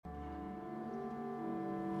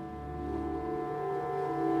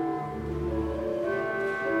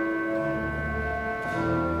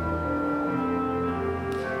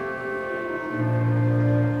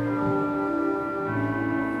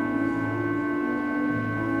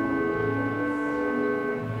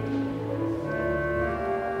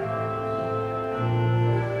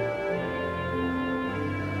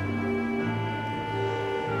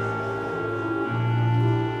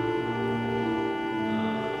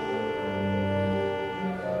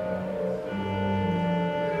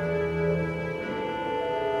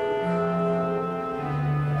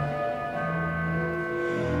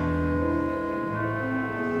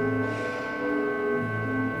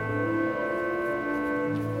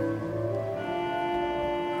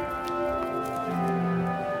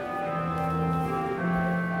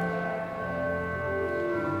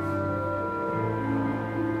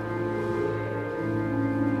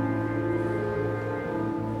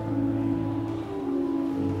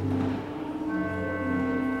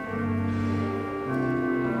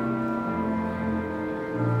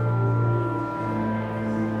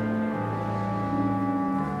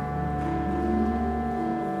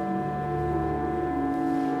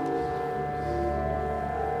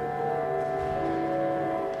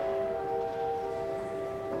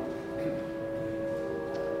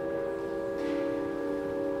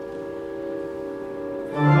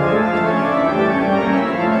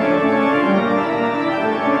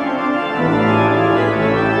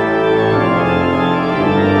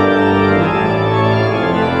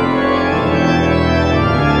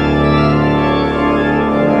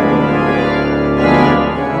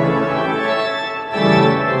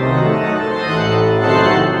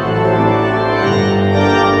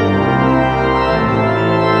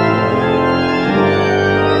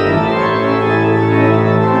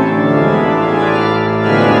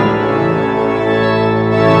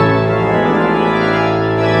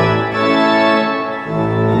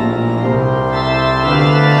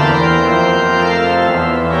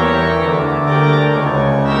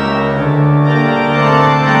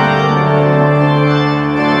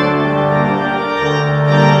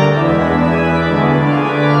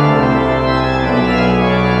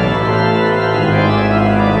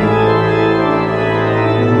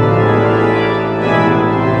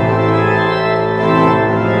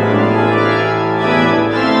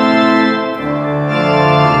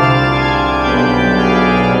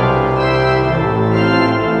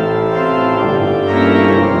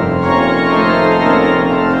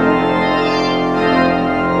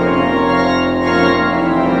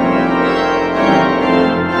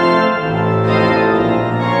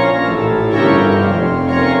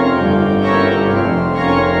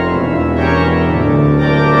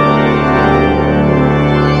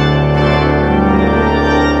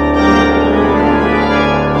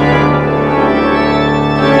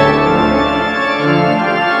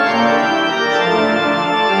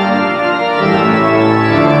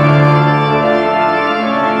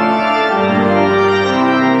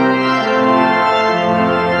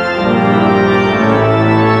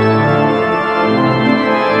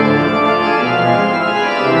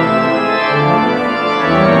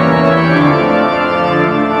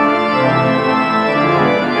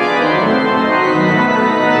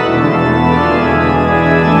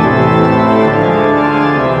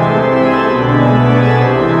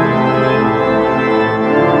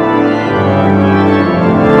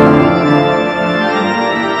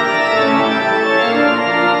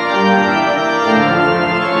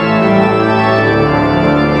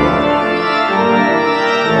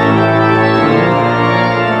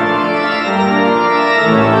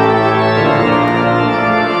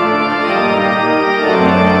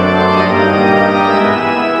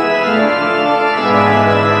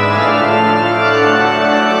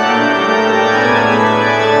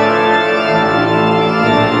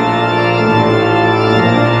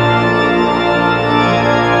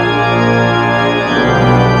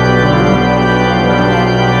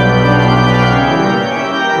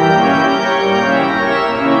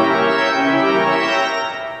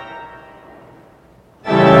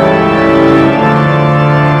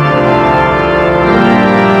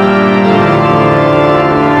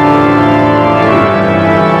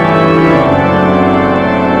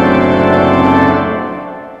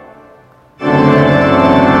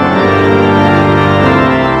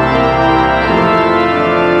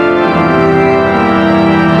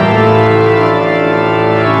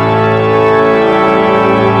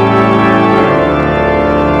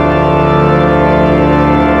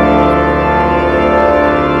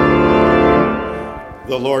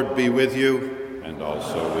be with you, and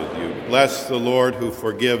also with you. Bless the Lord who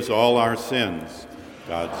forgives all our sins.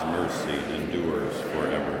 God's mercy endures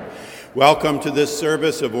forever. Welcome to this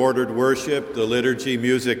service of ordered worship. The liturgy,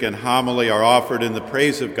 music, and homily are offered in the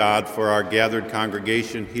praise of God for our gathered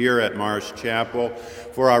congregation here at Marsh Chapel,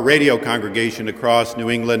 for our radio congregation across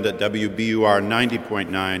New England at WBUR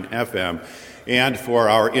 90.9 FM, and for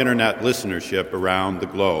our internet listenership around the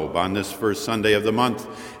globe. On this first Sunday of the month,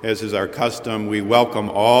 as is our custom, we welcome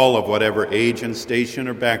all of whatever age and station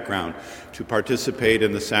or background to participate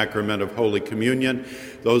in the sacrament of Holy Communion.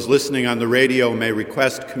 Those listening on the radio may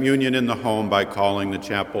request communion in the home by calling the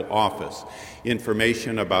chapel office.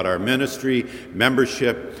 Information about our ministry,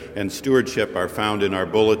 membership, and stewardship are found in our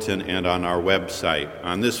bulletin and on our website.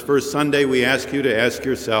 On this first Sunday, we ask you to ask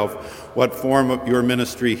yourself what form of your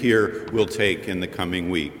ministry here will take in the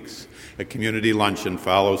coming weeks. A community luncheon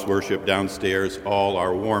follows worship downstairs. All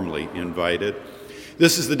are warmly invited.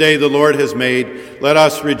 This is the day the Lord has made. Let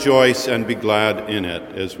us rejoice and be glad in it.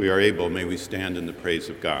 As we are able, may we stand in the praise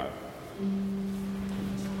of God.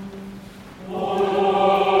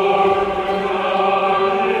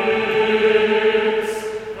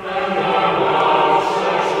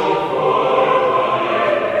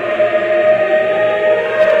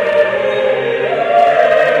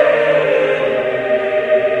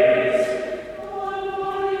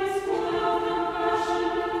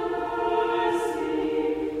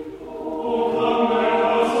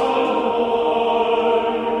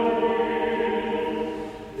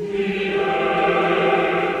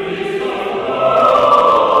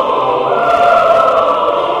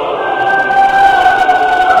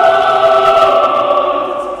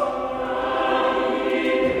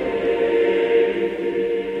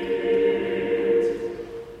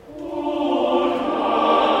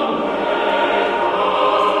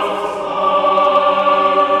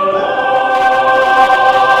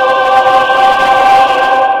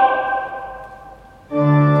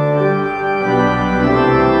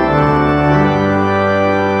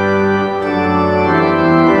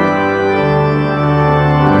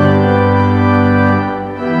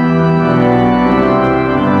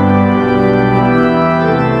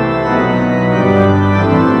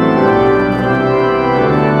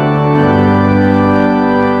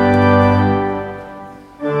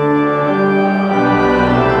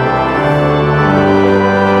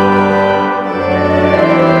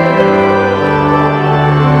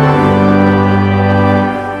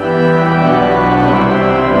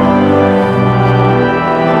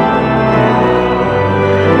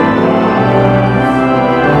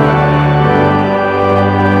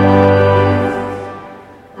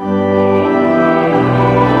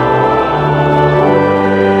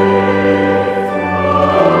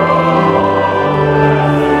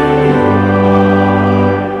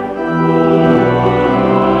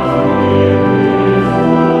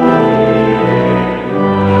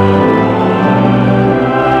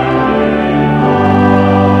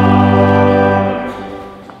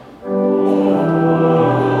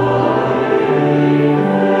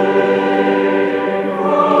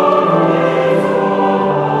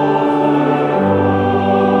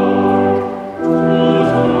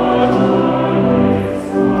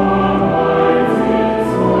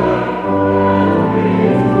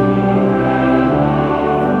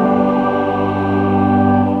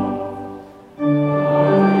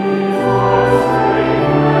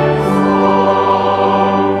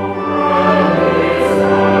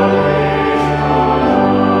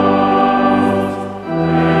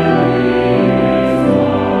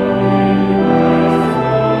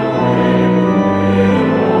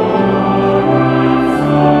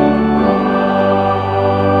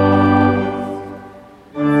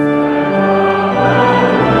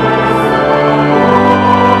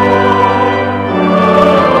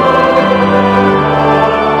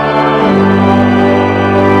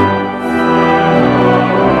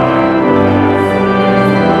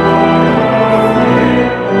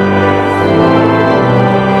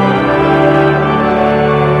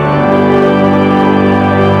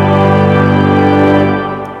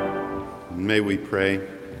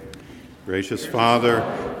 Gracious Father,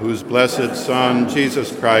 whose blessed Son,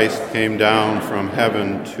 Jesus Christ, came down from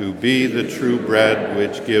heaven to be the true bread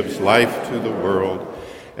which gives life to the world,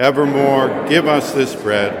 evermore give us this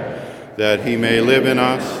bread, that he may live in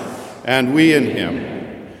us, and we in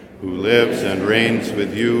him, who lives and reigns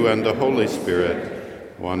with you and the Holy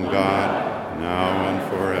Spirit, one God, now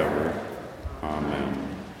and forever.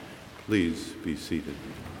 Amen. Please be seated.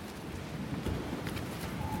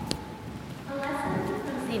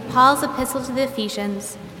 St. Paul's Epistle to the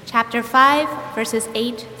Ephesians, chapter 5, verses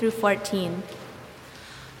 8 through 14.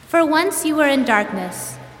 For once you were in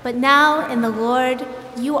darkness, But now in the Lord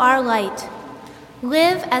you are light.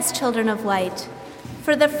 Live as children of light,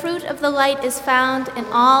 for the fruit of the light is found in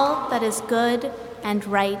all that is good and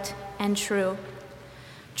right and true.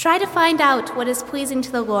 Try to find out what is pleasing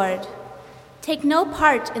to the Lord. Take no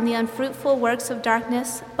part in the unfruitful works of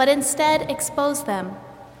darkness, but instead expose them.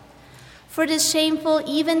 For it is shameful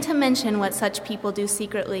even to mention what such people do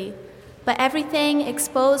secretly, but everything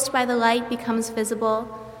exposed by the light becomes visible,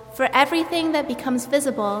 for everything that becomes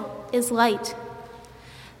visible is light.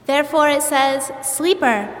 Therefore it says,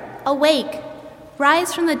 "Sleeper, awake,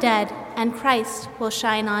 rise from the dead, and Christ will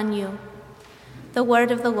shine on you." The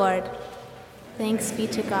word of the Lord. Thanks be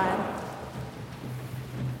to God.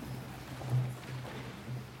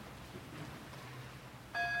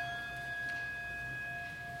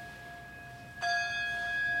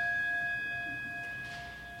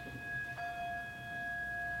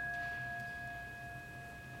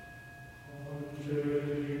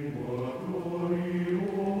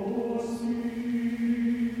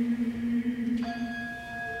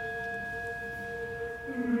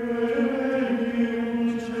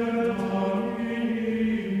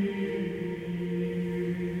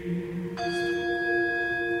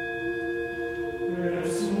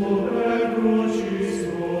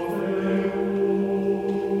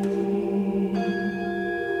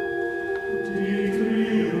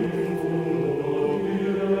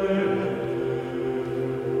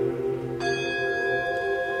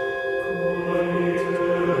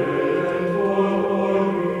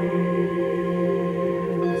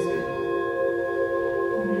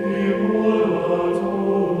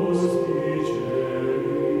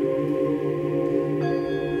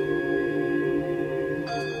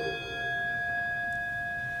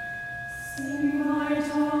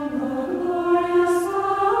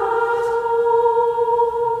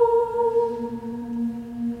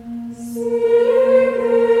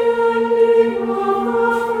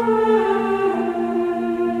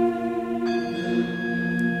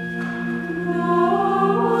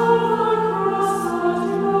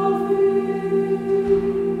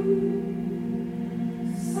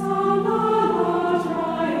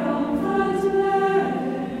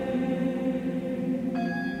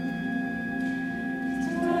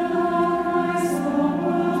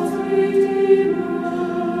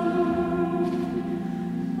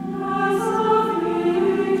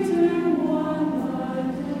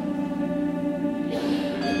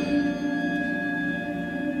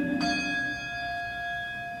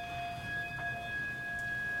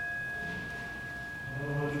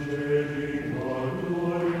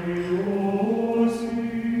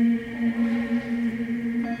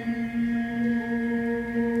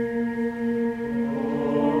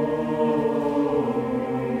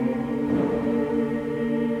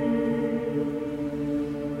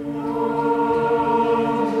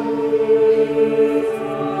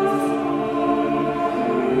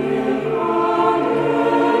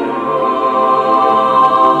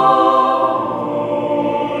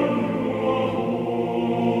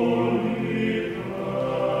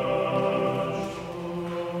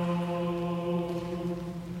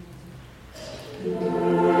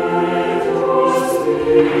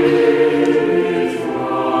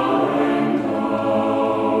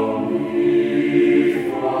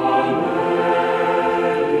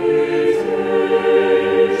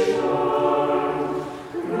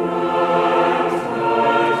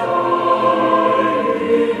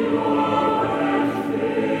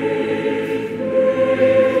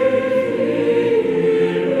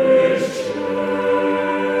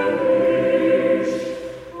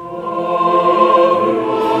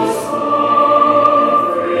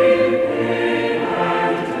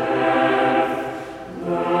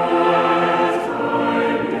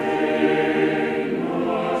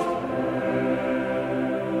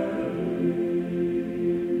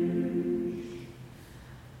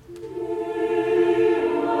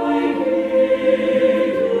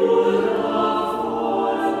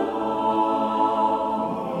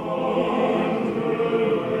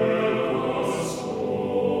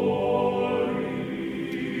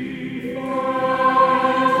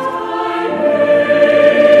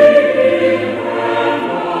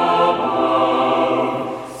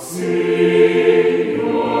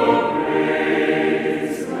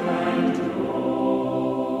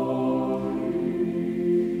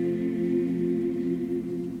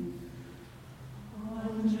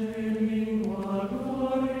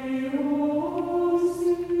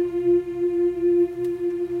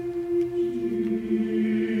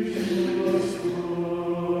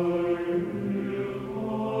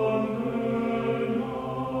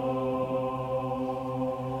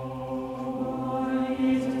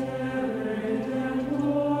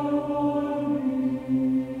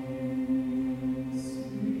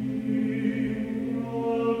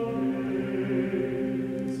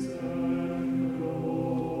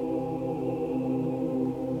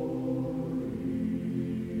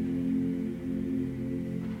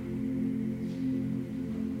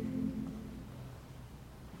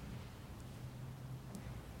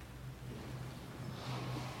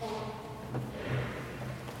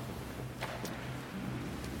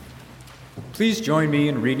 Please join me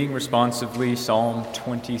in reading responsively Psalm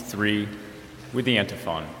 23 with the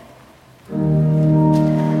antiphon.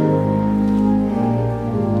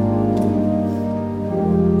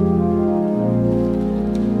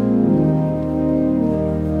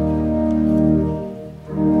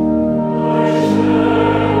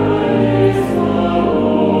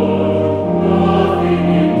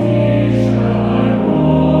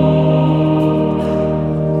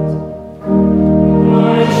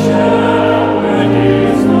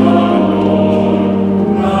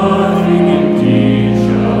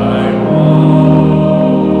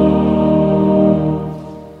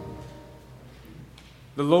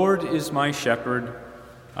 My shepherd,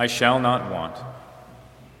 I shall not want.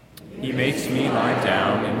 He makes me lie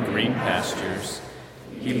down in green pastures.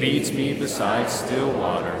 He leads me beside still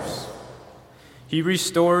waters. He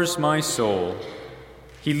restores my soul.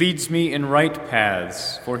 He leads me in right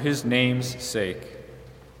paths for his name's sake.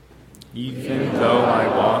 Even though I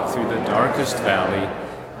walk through the darkest valley,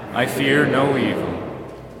 I fear no evil,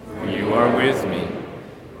 for you are with me.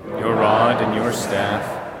 Your rod and your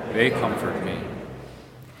staff, they comfort me.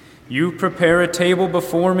 You prepare a table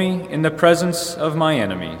before me in the presence of my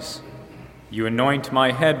enemies. You anoint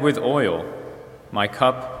my head with oil. My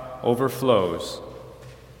cup overflows.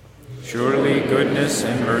 Surely goodness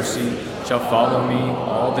and mercy shall follow me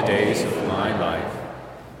all the days of my life,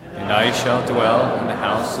 and I shall dwell in the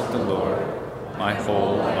house of the Lord my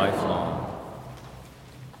whole life long.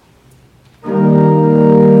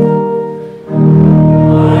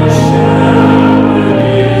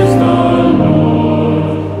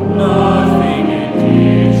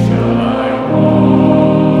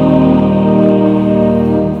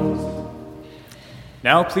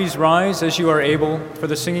 Now please rise as you are able for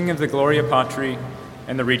the singing of the Gloria Patri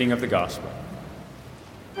and the reading of the Gospel.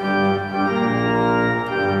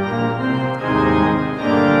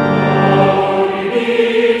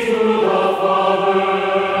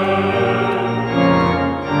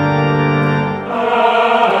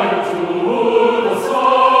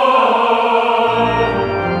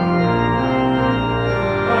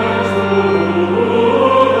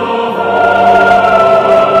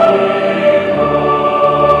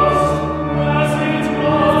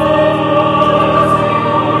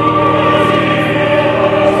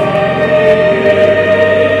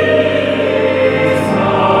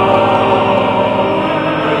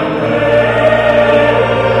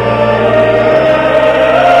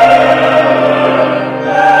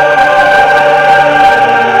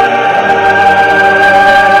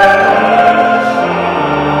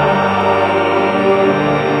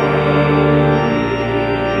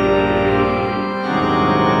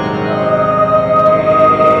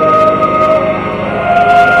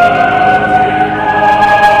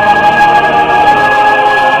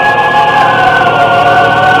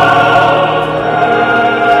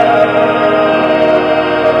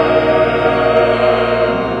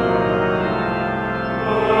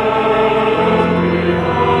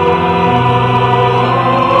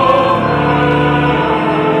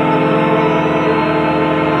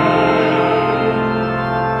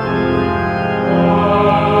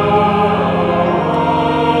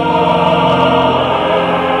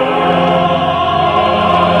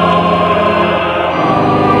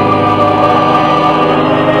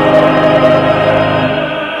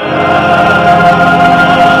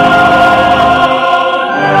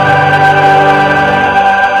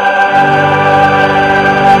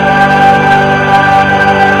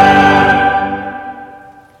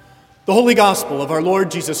 Holy Gospel of our Lord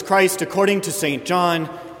Jesus Christ according to St. John,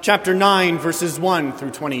 chapter 9, verses 1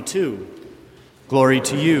 through 22. Glory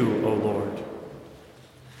to you, O Lord.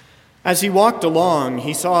 As he walked along,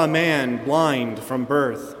 he saw a man blind from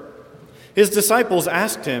birth. His disciples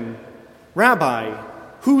asked him, "Rabbi,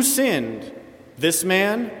 who sinned, this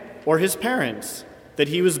man or his parents, that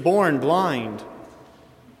he was born blind?"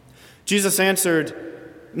 Jesus answered,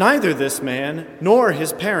 "Neither this man nor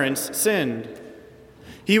his parents sinned.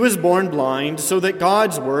 He was born blind so that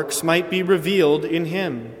God's works might be revealed in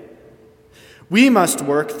him. We must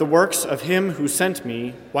work the works of him who sent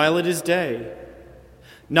me while it is day.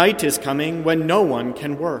 Night is coming when no one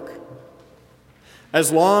can work.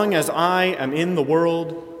 As long as I am in the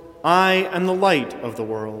world, I am the light of the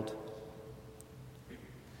world."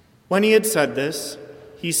 When he had said this,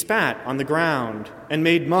 he spat on the ground and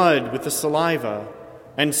made mud with the saliva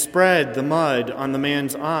and spread the mud on the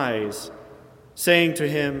man's eyes, saying to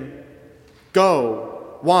him,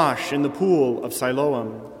 "Go, wash in the pool of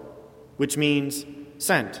Siloam," which means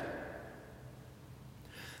sent.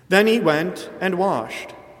 Then he went and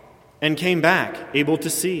washed, and came back able to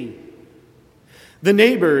see. The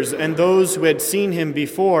neighbors and those who had seen him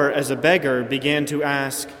before as a beggar began to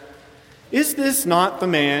ask, "Is this not the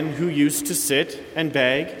man who used to sit and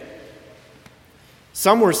beg?"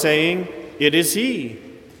 Some were saying, "It is he."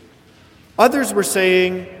 Others were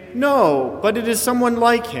saying, "No, but it is someone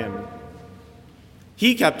like him."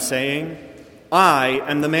 He kept saying, "I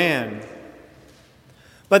am the man."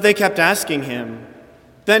 But they kept asking him,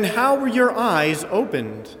 "Then how were your eyes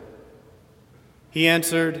opened?" He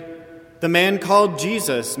answered, "The man called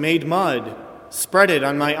Jesus made mud, spread it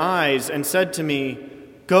on my eyes, and said to me,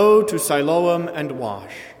 'Go to Siloam and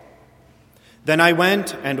wash.' Then I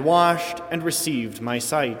went and washed and received my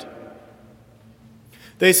sight."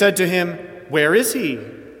 They said to him, "Where is he?"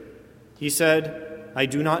 He said, "I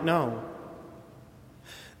do not know."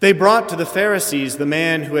 They brought to the Pharisees the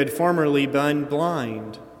man who had formerly been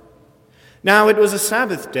blind. Now it was a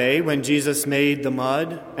Sabbath day when Jesus made the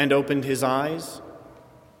mud and opened his eyes.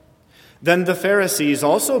 Then the Pharisees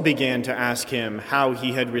also began to ask him how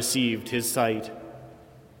he had received his sight.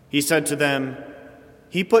 He said to them,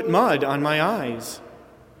 "He put mud on my eyes.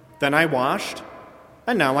 Then I washed,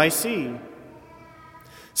 and now I see."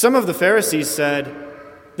 Some of the Pharisees said,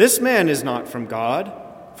 "This man is not from God,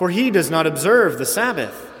 for he does not observe the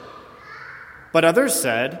Sabbath." But others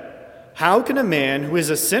said, "How can a man who is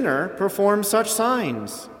a sinner perform such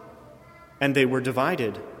signs?" And they were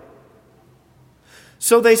divided.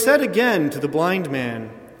 So they said again to the blind man,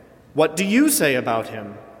 "What do you say about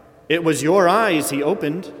him? It was your eyes he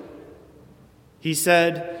opened." He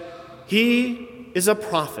said, "He is a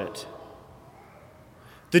prophet."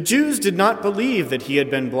 The Jews did not believe that he had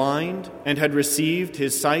been blind and had received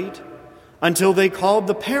his sight until they called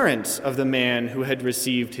the parents of the man who had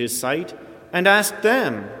received his sight and asked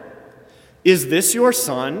them, "Is this your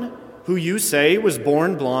son, who you say was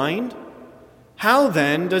born blind? How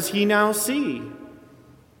then does he now see?"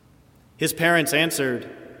 His parents answered,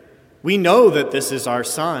 "We know that this is our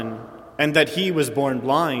son, and that he was born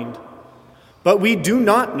blind. But we do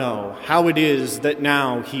not know how it is that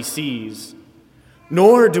now he sees,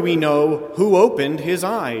 nor do we know who opened his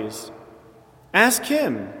eyes. Ask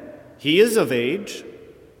him, he is of age.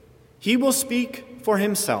 He will speak for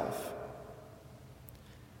himself."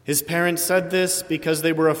 His parents said this because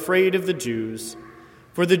they were afraid of the Jews,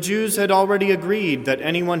 for the Jews had already agreed that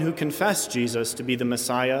anyone who confessed Jesus to be the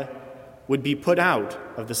Messiah would be put out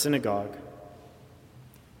of the synagogue.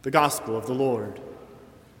 The Gospel of the Lord.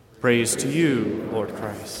 Praise to you, Lord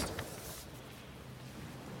Christ.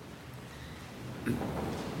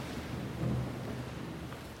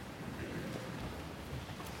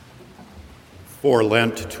 For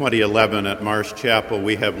Lent 2011 at Marsh Chapel,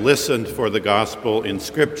 we have listened for the gospel in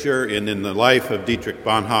Scripture and in the life of Dietrich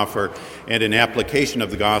Bonhoeffer and in application of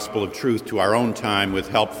the gospel of truth to our own time with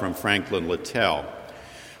help from Franklin Littell.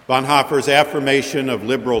 Bonhoeffer's affirmation of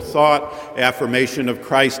liberal thought, affirmation of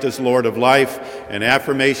Christ as Lord of life, and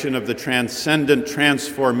affirmation of the transcendent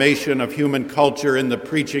transformation of human culture in the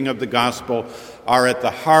preaching of the gospel are at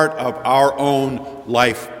the heart of our own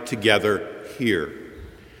life together here.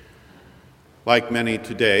 Like many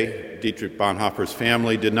today, Dietrich Bonhoeffer's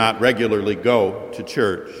family did not regularly go to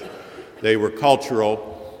church. They were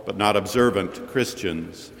cultural but not observant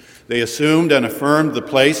Christians. They assumed and affirmed the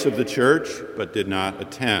place of the church, but did not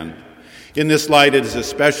attend. In this light, it is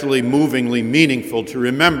especially movingly meaningful to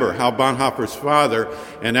remember how Bonhoeffer's father,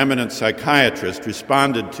 an eminent psychiatrist,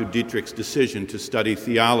 responded to Dietrich's decision to study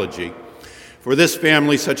theology. For this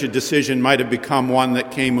family, such a decision might have become one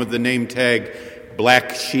that came with the name tag,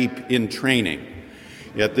 "Black Sheep in Training."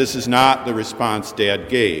 Yet this is not the response Dad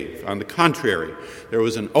gave. On the contrary, there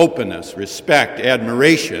was an openness, respect,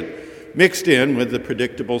 admiration, mixed in with the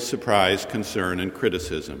predictable surprise, concern, and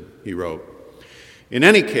criticism, he wrote. "In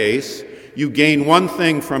any case, you gain one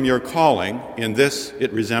thing from your calling, in this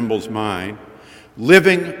it resembles mine,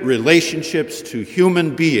 living relationships to human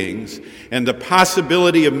beings and the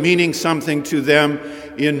possibility of meaning something to them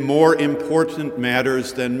in more important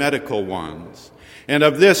matters than medical ones. And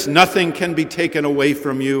of this nothing can be taken away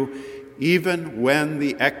from you, even when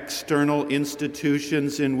the external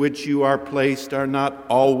institutions in which you are placed are not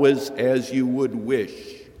always as you would wish,"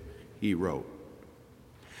 he wrote.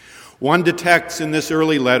 One detects in this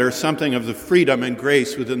early letter something of the freedom and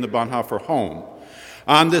grace within the Bonhoeffer home.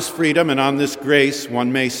 On this freedom and on this grace,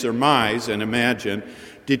 one may surmise and imagine,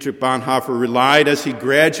 Dietrich Bonhoeffer relied as he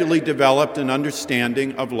gradually developed an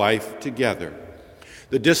understanding of life together.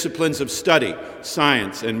 The disciplines of study,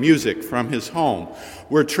 science, and music from his home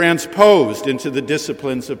were transposed into the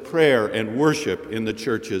disciplines of prayer and worship in the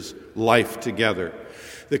church's life together.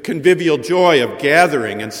 The convivial joy of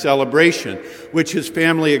gathering and celebration, which his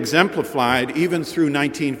family exemplified even through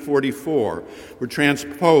 1944, were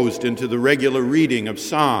transposed into the regular reading of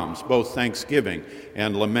Psalms, both thanksgiving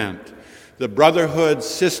and lament. The brotherhood,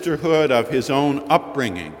 sisterhood of his own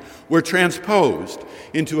upbringing were transposed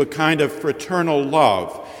into a kind of fraternal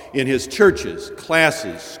love in his churches,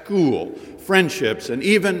 classes, school, friendships, and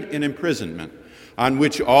even in imprisonment, on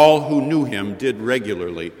which all who knew him did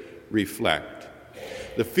regularly reflect.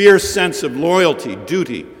 The fierce sense of loyalty,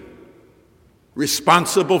 duty,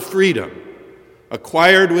 responsible freedom,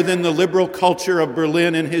 acquired within the liberal culture of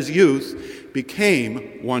Berlin in his youth,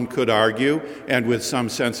 became, one could argue, and with some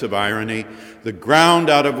sense of irony, the ground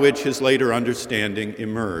out of which his later understanding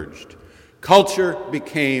emerged. Culture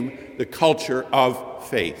became the culture of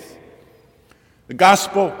faith. The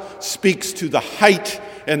gospel speaks to the height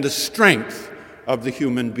and the strength of the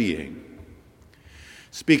human being.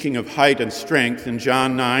 Speaking of height and strength, in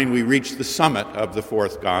John 9 we reach the summit of the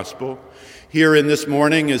fourth gospel. Here in this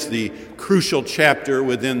morning is the crucial chapter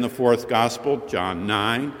within the fourth gospel, John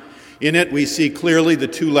 9. In it we see clearly the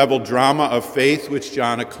two-level drama of faith which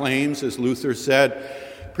John acclaims, as Luther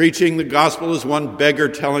said, preaching the gospel as one beggar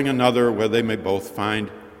telling another where they may both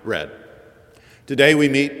find bread. Today we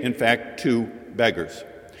meet, in fact, two beggars.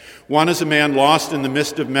 One is a man lost in the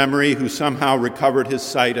mist of memory who somehow recovered his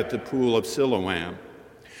sight at the pool of Siloam.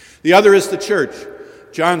 The other is the church,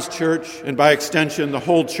 John's church, and by extension the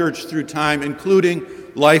whole church through time, including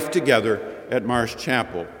life together at Marsh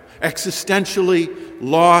Chapel. Existentially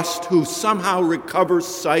lost, who somehow recovers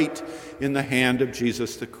sight in the hand of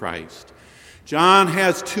Jesus the Christ. John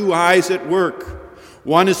has two eyes at work.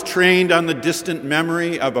 One is trained on the distant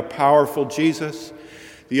memory of a powerful Jesus.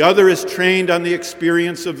 The other is trained on the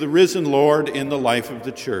experience of the risen Lord in the life of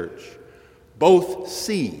the church. Both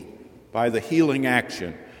see by the healing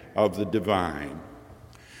action of the divine.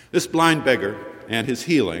 This blind beggar and his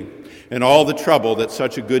healing, and all the trouble that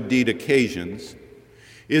such a good deed occasions,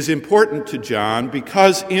 is important to John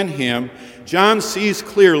because in him, John sees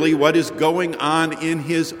clearly what is going on in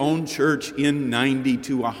his own church in 90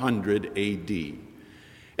 to 100 AD.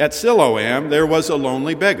 At Siloam, there was a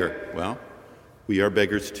lonely beggar. Well, we are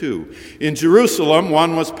beggars too. In Jerusalem,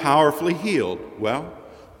 one was powerfully healed. Well,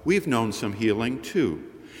 we've known some healing too.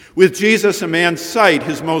 With Jesus, a man's sight,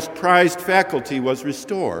 his most prized faculty, was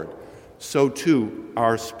restored. So too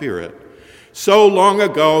our spirit. So long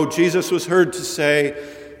ago, Jesus was heard to say,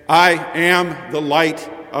 "I am the light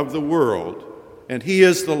of the world," and he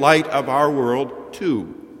is the light of our world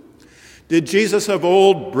too. Did Jesus of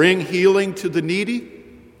old bring healing to the needy?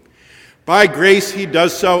 By grace, he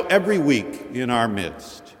does so every week in our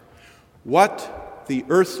midst. What the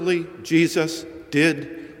earthly Jesus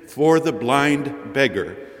did for the blind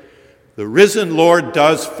beggar, the risen Lord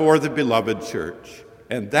does for the beloved church,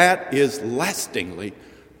 and that is lastingly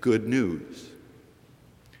good news.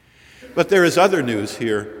 But there is other news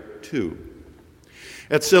here, too.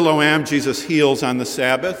 At Siloam, Jesus heals on the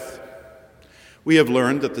Sabbath. We have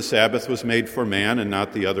learned that the Sabbath was made for man and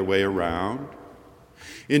not the other way around.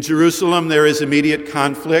 In Jerusalem, there is immediate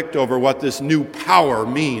conflict over what this new power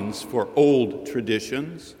means for old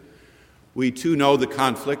traditions. We too know the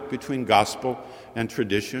conflict between gospel and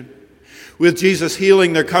tradition. With Jesus'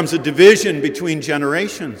 healing, there comes a division between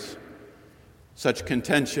generations. Such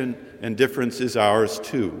contention and difference is ours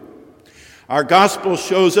too. Our gospel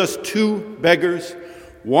shows us two beggars,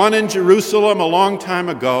 one in Jerusalem a long time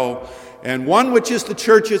ago, and one which is the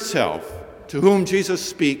church itself, to whom Jesus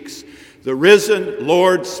speaks, the risen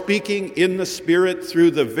Lord speaking in the Spirit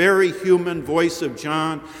through the very human voice of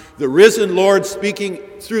John, the risen Lord speaking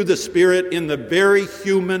through the Spirit in the very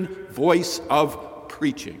human voice of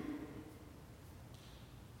preaching.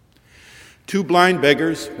 Two blind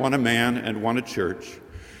beggars, one a man and one a church.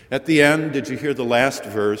 At the end, did you hear the last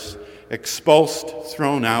verse? Expulsed,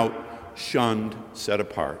 thrown out, shunned, set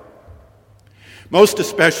apart. Most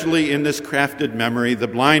especially in this crafted memory, the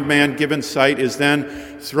blind man given sight is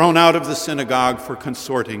then thrown out of the synagogue for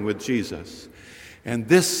consorting with Jesus. And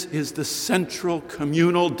this is the central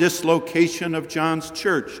communal dislocation of John's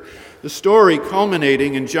church. The story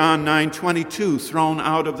culminating in John 9:22, thrown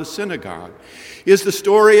out of the synagogue, is the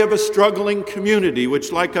story of a struggling community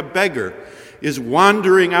which, like a beggar, is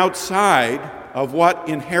wandering outside of what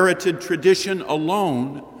inherited tradition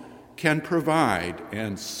alone can provide,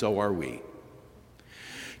 and so are we.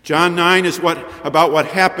 John 9 is about what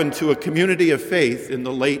happened to a community of faith in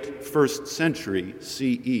the late 1st century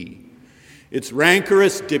CE. Its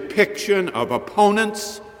rancorous depiction of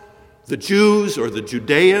opponents, the Jews or the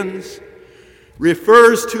Judeans,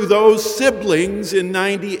 refers to those siblings in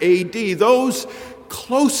 90 AD, those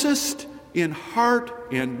closest in heart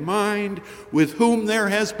and mind with whom there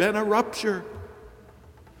has been a rupture.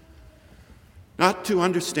 Not to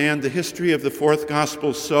understand the history of the fourth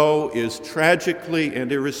gospel so is tragically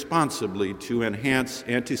and irresponsibly to enhance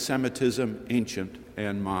anti-Semitism, ancient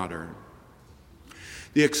and modern.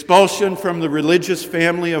 The expulsion from the religious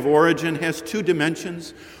family of origin has two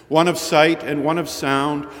dimensions, one of sight and one of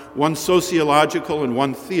sound, one sociological and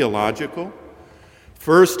one theological.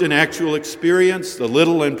 First, in actual experience, the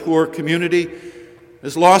little and poor community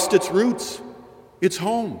has lost its roots, its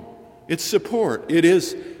home, its support. It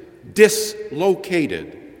is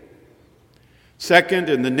dislocated. Second,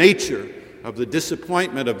 in the nature of the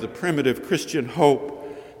disappointment of the primitive Christian hope,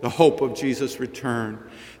 the hope of Jesus' return,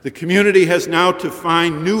 the community has now to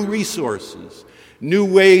find new resources, new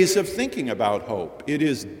ways of thinking about hope. It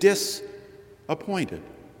is disappointed.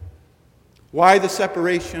 Why the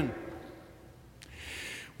separation?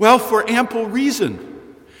 Well, for ample reason.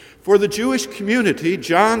 For the Jewish community,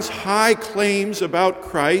 John's high claims about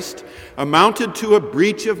Christ amounted to a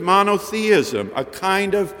breach of monotheism, a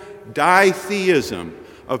kind of ditheism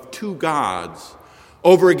of two gods,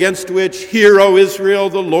 over against which, "Hear, O Israel,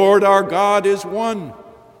 the Lord our God is one."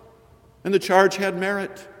 And the charge had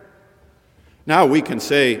merit. Now we can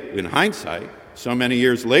say, in hindsight, so many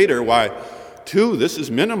years later, why, two, this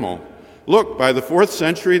is minimal. Look, by the 4th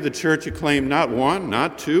century, the church acclaimed not one,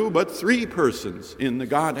 not two, but 3 persons in the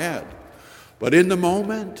Godhead. But in the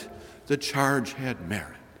moment, the charge had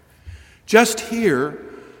merit. Just here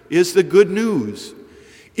is the good news.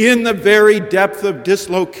 In the very depth of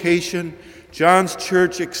dislocation, John's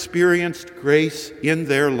church experienced grace in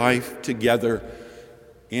their life together,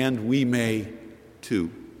 and we may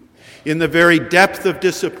too. In the very depth of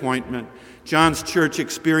disappointment, John's church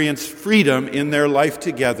experienced freedom in their life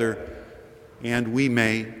together, and we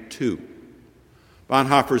may too.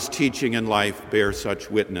 Bonhoeffer's teaching and life bear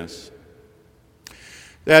such witness.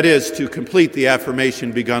 That is, to complete the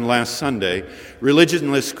affirmation begun last Sunday,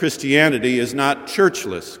 religionless Christianity is not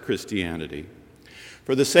churchless Christianity.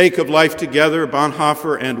 For the sake of life together,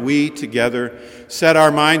 Bonhoeffer and we together set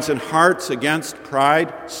our minds and hearts against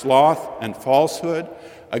pride, sloth, and falsehood,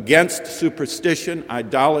 against superstition,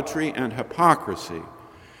 idolatry, and hypocrisy.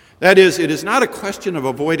 That is, it is not a question of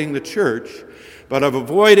avoiding the church, but of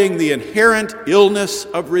avoiding the inherent illness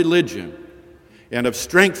of religion and of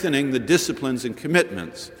strengthening the disciplines and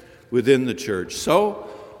commitments within the church. So,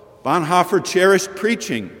 Bonhoeffer cherished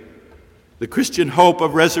preaching the Christian hope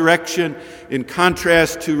of resurrection in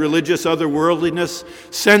contrast to religious otherworldliness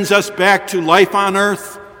sends us back to life on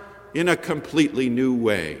earth in a completely new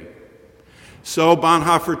way. So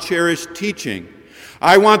Bonhoeffer cherished teaching.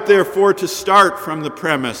 I want, therefore, to start from the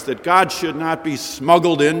premise that God should not be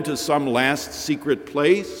smuggled into some last secret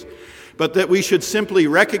place, but that we should simply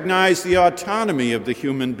recognize the autonomy of the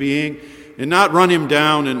human being and not run him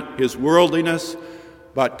down in his worldliness,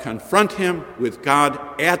 but confront him with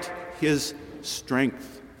God at his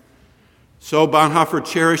strength. So Bonhoeffer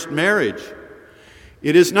cherished marriage.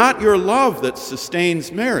 It is not your love that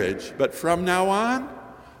sustains marriage, but from now on,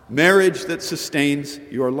 marriage that sustains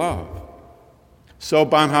your love. So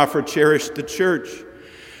Bonhoeffer cherished the church,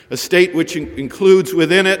 a state which includes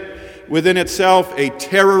within itself a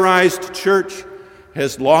terrorized church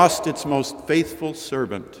has lost its most faithful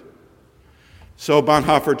servant. So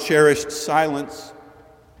Bonhoeffer cherished silence.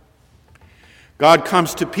 God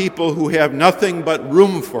comes to people who have nothing but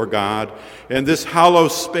room for God, and this hollow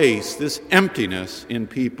space, this emptiness in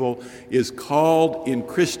people is called in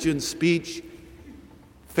Christian speech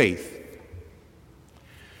faith.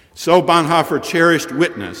 So Bonhoeffer cherished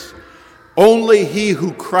witness. Only he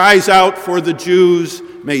who cries out for the Jews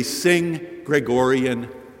may sing Gregorian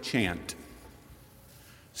chant.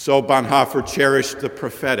 So Bonhoeffer cherished the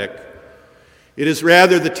prophetic. It is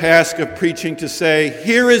rather the task of preaching to say,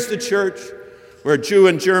 here is the church where Jew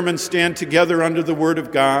and German stand together under the word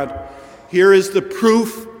of God. Here is the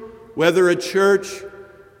proof whether a church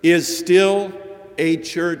is still a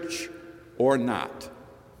church or not.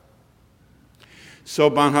 So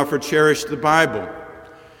Bonhoeffer cherished the Bible.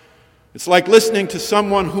 It's like listening to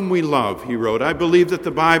someone whom we love, he wrote. I believe that the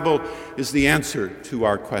Bible is the answer to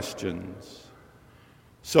our questions.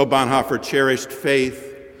 So Bonhoeffer cherished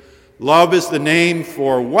faith. Love is the name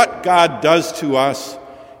for what God does to us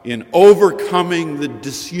in overcoming the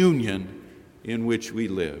disunion in which we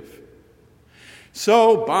live.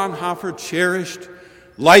 So Bonhoeffer cherished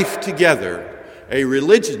life together, a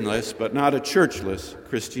religionless but not a churchless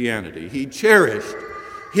Christianity. He cherished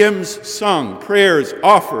hymns sung, prayers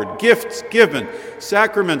offered, gifts given,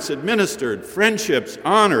 sacraments administered, friendships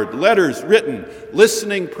honored, letters written,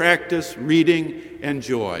 listening, practice, reading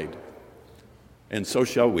enjoyed. And so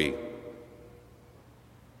shall we.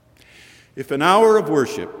 If an hour of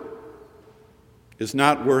worship is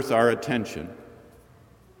not worth our attention,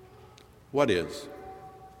 what is?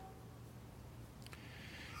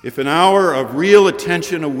 If an hour of real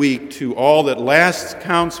attention a week to all that lasts,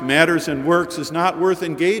 counts, matters, and works is not worth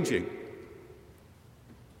engaging,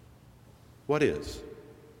 what is?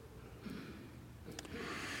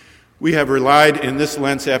 We have relied in this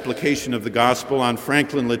Lent's application of the gospel on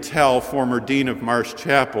Franklin Littell, former dean of Marsh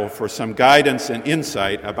Chapel, for some guidance and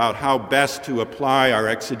insight about how best to apply our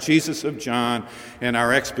exegesis of John and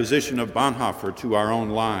our exposition of Bonhoeffer to our own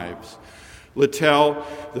lives. Littell,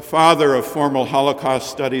 the father of formal Holocaust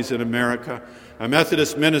studies in America, a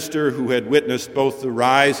Methodist minister who had witnessed both the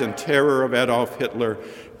rise and terror of Adolf Hitler,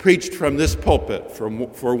 preached from this pulpit for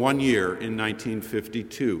 1 year in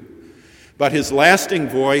 1952. But his lasting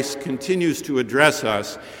voice continues to address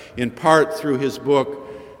us in part through his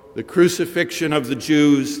book, The Crucifixion of the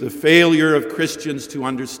Jews, the Failure of Christians to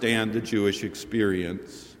Understand the Jewish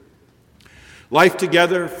Experience. Life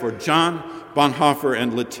together for John, Bonhoeffer,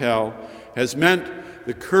 and Littell has meant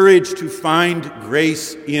the courage to find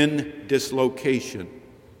grace in dislocation,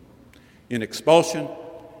 in expulsion,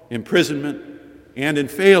 imprisonment, and in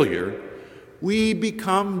failure. We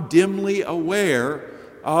become dimly aware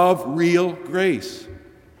of real grace.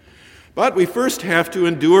 But we first have to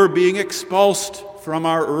endure being expulsed from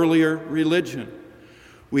our earlier religion.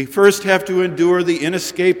 We first have to endure the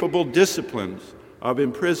inescapable disciplines of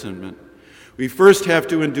imprisonment. We first have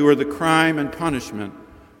to endure the crime and punishment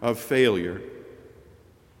of failure.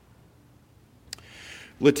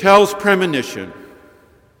 Littell's premonition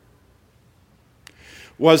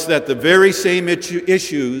was that the very same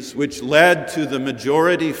issues which led to the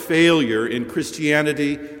majority failure in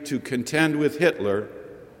Christianity to contend with Hitler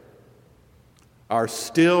are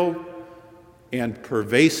still and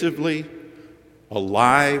pervasively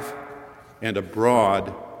alive and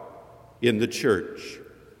abroad in the church.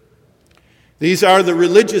 These are the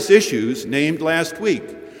religious issues named last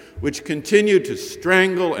week, which continue to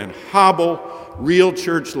strangle and hobble real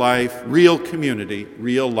church life, real community,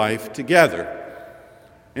 real life together.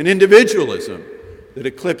 An individualism that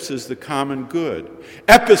eclipses the common good.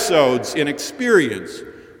 Episodes in experience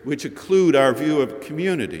which occlude our view of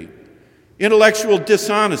community. Intellectual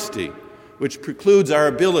dishonesty which precludes our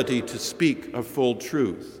ability to speak of full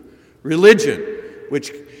truth. Religion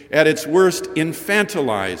which at its worst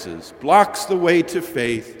infantilizes, blocks the way to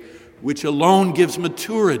faith, which alone gives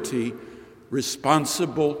maturity,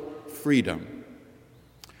 responsible freedom.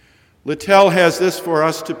 Littell has this for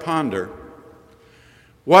us to ponder.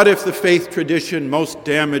 What if the faith tradition most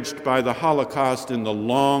damaged by the Holocaust in the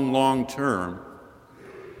long, long term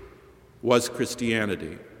was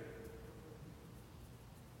Christianity?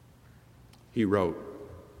 He wrote,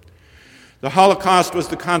 "The Holocaust was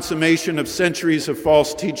the consummation of centuries of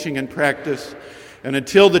false teaching and practice, and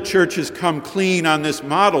until the church has come clean on this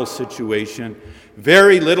model situation,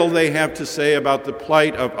 very little they have to say about the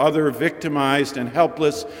plight of other victimized and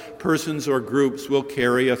helpless persons or groups will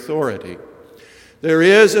carry authority. There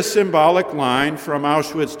is a symbolic line from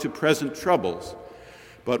Auschwitz to present troubles,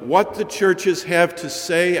 but what the churches have to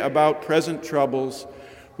say about present troubles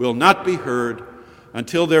will not be heard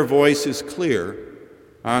until their voice is clear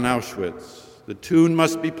on Auschwitz. The tune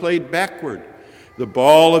must be played backward. The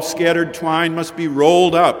ball of scattered twine must be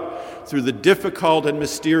rolled up through the difficult and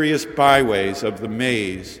mysterious byways of the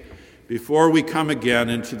maze before we come again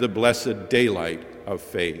into the blessed daylight of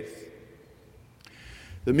faith.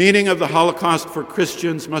 The meaning of the Holocaust for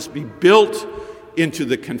Christians must be built into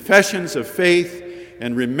the confessions of faith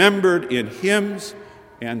and remembered in hymns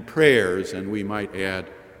and prayers, and we might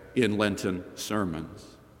add, in Lenten sermons.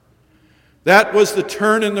 That was the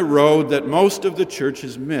turn in the road that most of the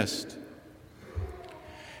churches missed.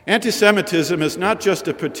 Anti-Semitism is not just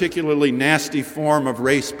a particularly nasty form of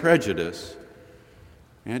race prejudice.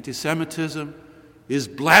 Anti-Semitism is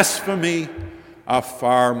blasphemy, a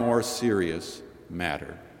far more serious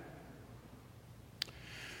matter.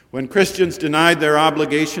 When Christians denied their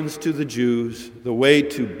obligations to the Jews, the way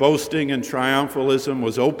to boasting and triumphalism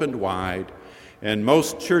was opened wide, and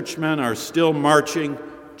most churchmen are still marching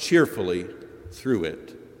cheerfully through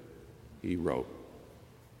it, he wrote.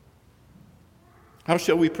 How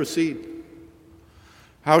shall we proceed?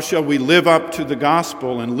 How shall we live up to the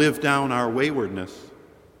gospel and live down our waywardness?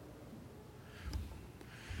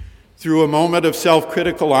 Through a moment of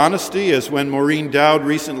self-critical honesty, as when Maureen Dowd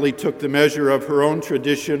recently took the measure of her own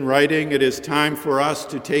tradition, writing, "It is time for us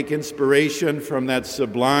to take inspiration from that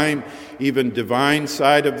sublime, even divine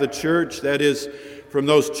side of the church, that is, from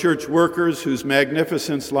those church workers whose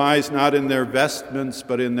magnificence lies not in their vestments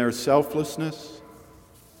but in their selflessness."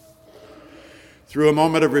 through a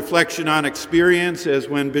moment of reflection on experience, as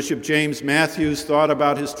when Bishop James Matthews thought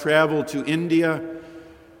about his travel to India.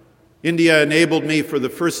 India enabled me for the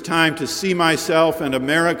first time to see myself and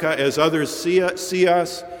America as others see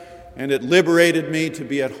us, and it liberated me to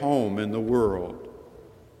be at home in the world.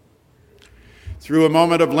 Through a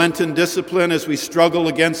moment of Lenten discipline as we struggle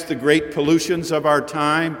against the great pollutions of our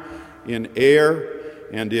time in air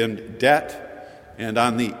and in debt and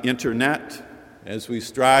on the internet, as we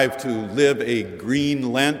strive to live a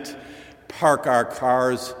green Lent, park our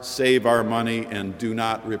cars, save our money, and do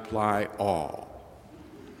not reply all.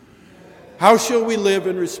 How shall we live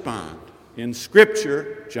and respond? In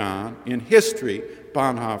Scripture, John; in history,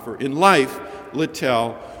 Bonhoeffer; in life,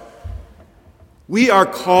 Littell. We are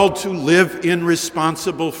called to live in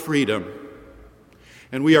responsible freedom,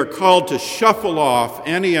 and we are called to shuffle off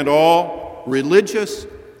any and all religious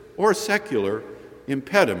or secular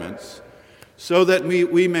impediments so that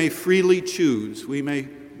we may freely choose, we may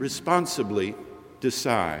responsibly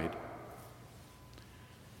decide.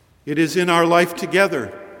 It is in our life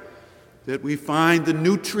together that we find the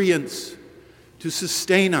nutrients to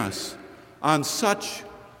sustain us on such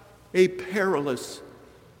a perilous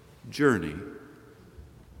journey.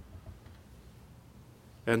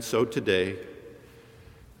 And so today,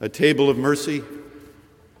 a table of mercy,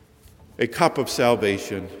 a cup of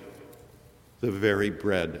salvation, the very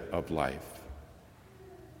bread of life.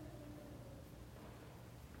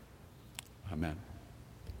 Amen.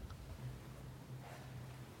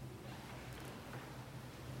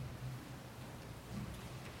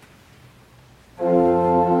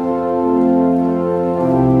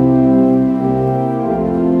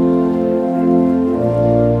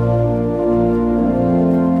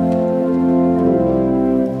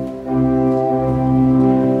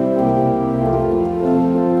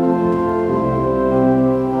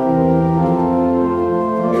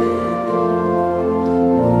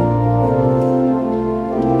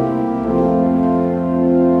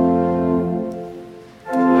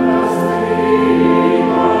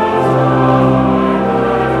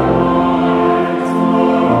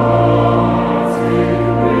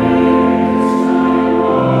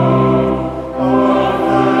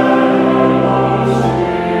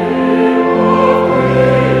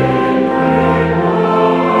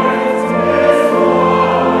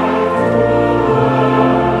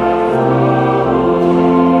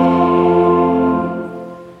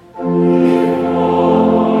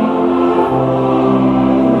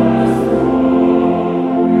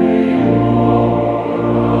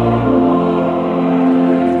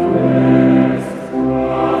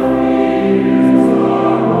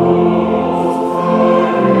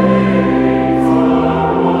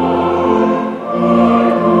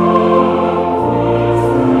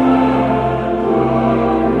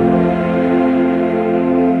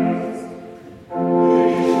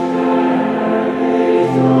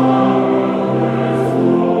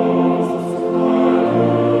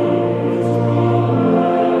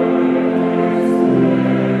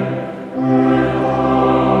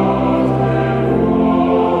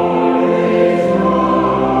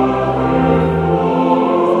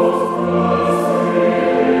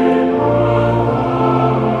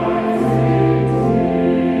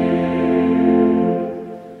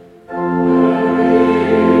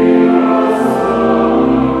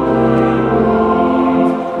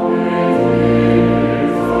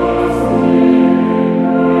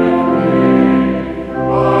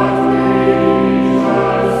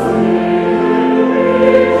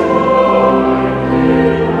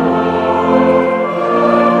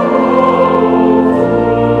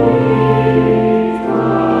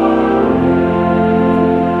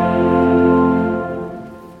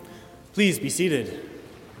 Please be seated.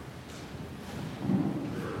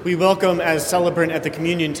 We welcome as celebrant at the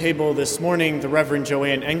communion table this morning the Reverend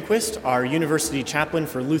Joanne Enquist, our university chaplain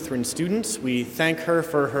for Lutheran students. We thank her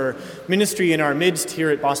for her ministry in our midst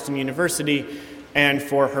here at Boston University and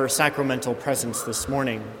for her sacramental presence this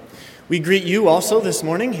morning. We greet you also this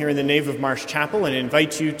morning here in the nave of Marsh Chapel and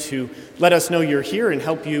invite you to let us know you're here and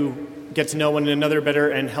help you get to know one another better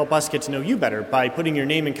and help us get to know you better by putting your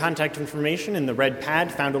name and contact information in the red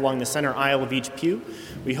pad found along the center aisle of each pew.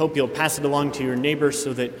 We hope you'll pass it along to your neighbors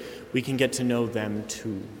so that we can get to know them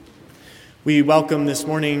too. We welcome this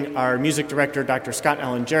morning our music director, Dr. Scott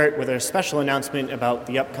Allan Jarrett, with a special announcement about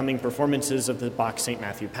the upcoming performances of the Bach St.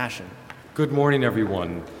 Matthew Passion. Good morning,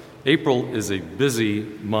 everyone. April is a busy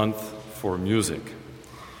month for music.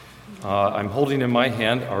 I'm holding in my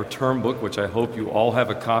hand our term book, which I hope you all have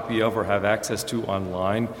a copy of or have access to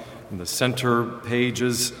online. And the center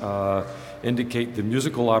pages indicate the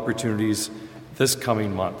musical opportunities this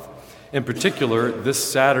coming month. In particular, this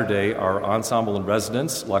Saturday, our ensemble in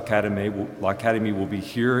residence, L'Académie, will be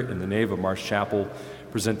here in the nave of Marsh Chapel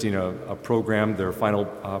presenting a program, their final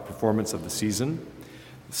performance of the season.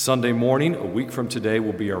 Sunday morning, a week from today,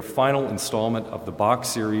 will be our final installment of the Bach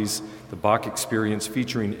series, the Bach Experience,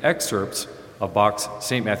 featuring excerpts of Bach's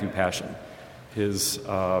St. Matthew Passion.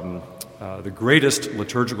 The greatest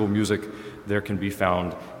liturgical music there can be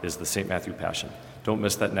found is the St. Matthew Passion. Don't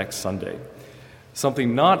miss that next Sunday.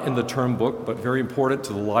 Something not in the term book, but very important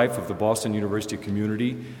to the life of the Boston University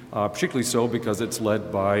community, particularly so because it's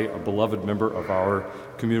led by a beloved member of our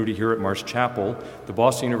community here at Marsh Chapel. The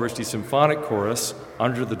Boston University Symphonic Chorus,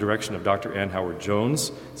 under the direction of Dr. Ann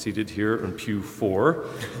Howard-Jones, seated here in Pew 4,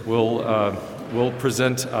 will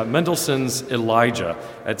present Mendelssohn's Elijah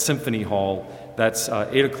at Symphony Hall. That's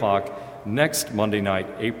 8 o'clock next Monday night,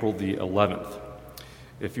 April the 11th.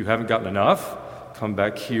 If you haven't gotten enough, come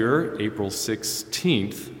back here April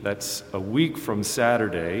 16th, that's a week from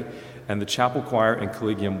Saturday, and the Chapel Choir and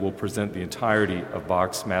Collegium will present the entirety of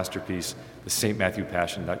Bach's masterpiece, the St. Matthew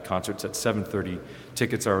Passion. That concert's at 7:30.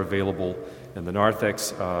 Tickets are available in the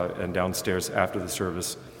narthex and downstairs after the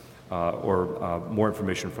service, or more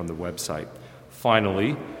information from the website.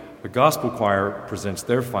 Finally, the Gospel Choir presents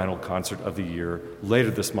their final concert of the year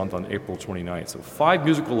later this month on April 29th. So 5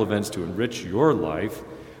 musical events to enrich your life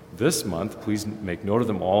this month. Please make note of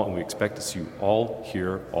them all, and we expect to see you all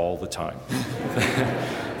here all the time.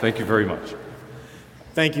 Thank you very much.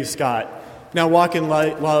 Thank you, Scott. Now walk in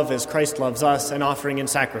love as Christ loves us, an offering and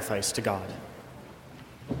sacrifice to God.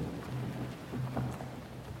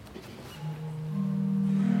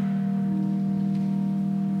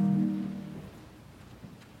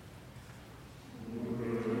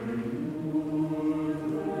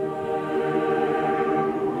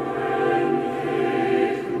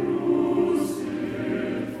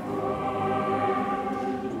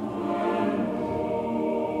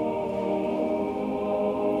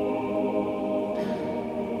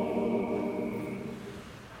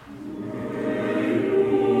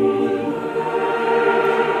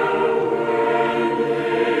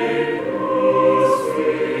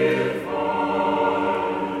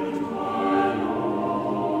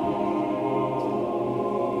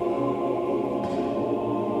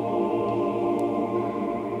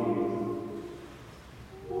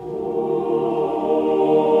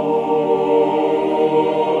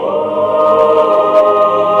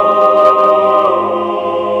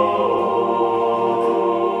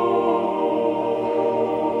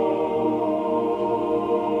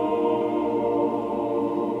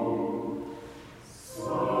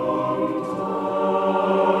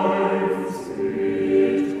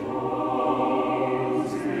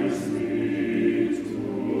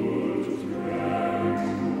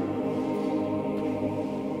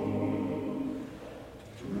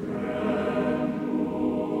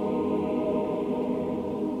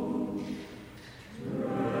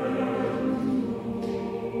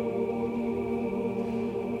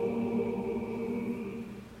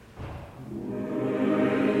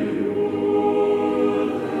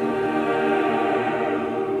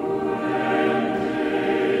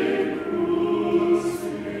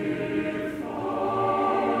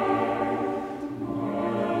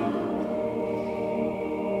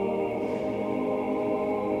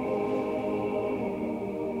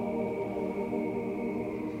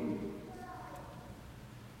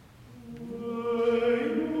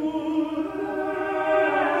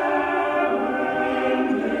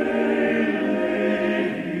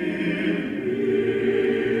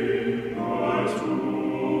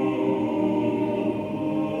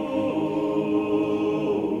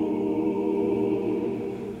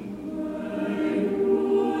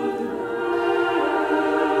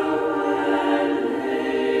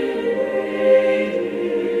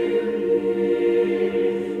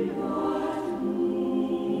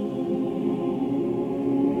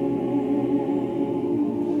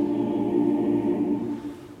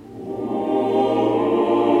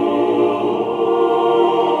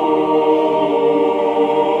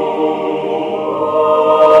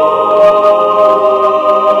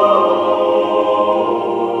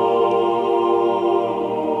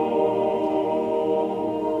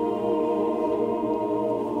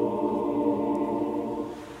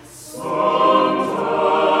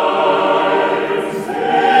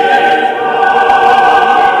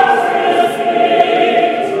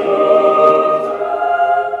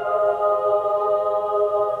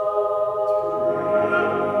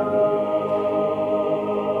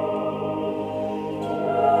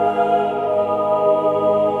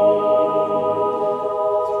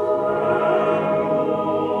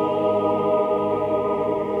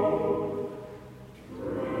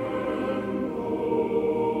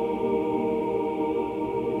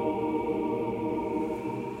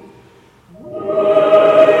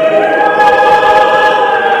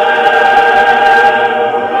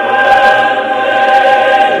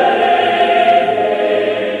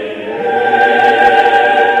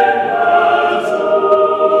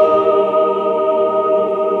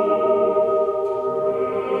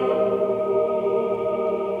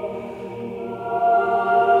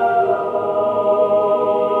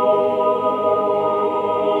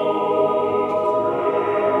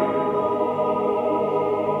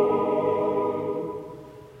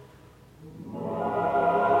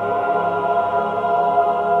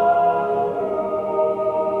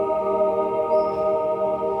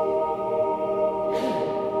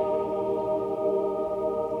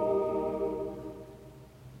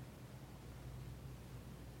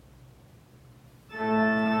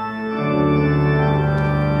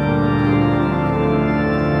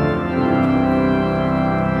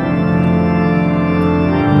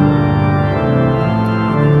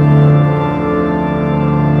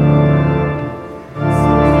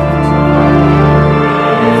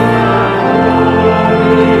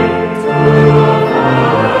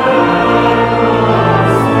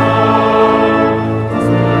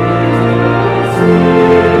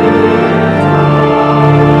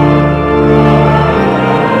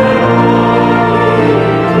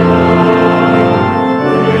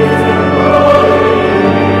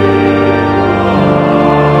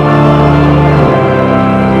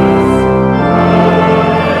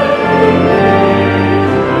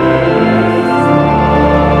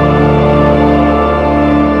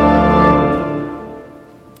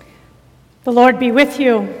 The Lord be with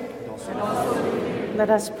you. Let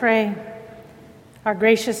us pray. Our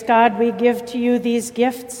gracious God, we give to you these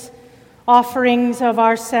gifts, offerings of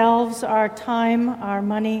ourselves, our time, our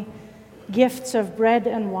money, gifts of bread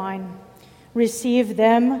and wine. Receive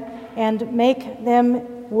them and make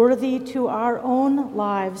them worthy to our own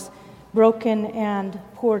lives, broken and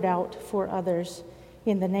poured out for others.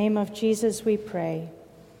 In the name of Jesus we pray.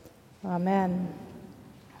 Amen.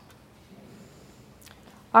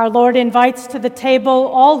 Our Lord invites to the table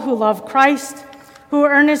all who love Christ, who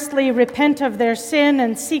earnestly repent of their sin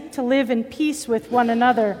and seek to live in peace with one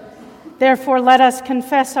another. Therefore, let us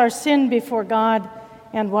confess our sin before God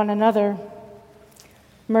and one another.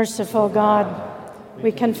 Merciful God,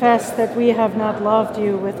 we confess that we have not loved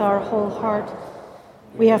you with our whole heart.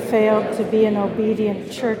 We have failed to be an obedient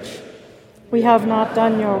church. We have not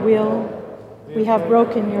done your will. We have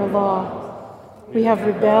broken your law. We have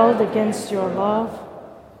rebelled against your love.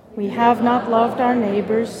 We have not loved our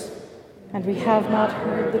neighbors, and we have not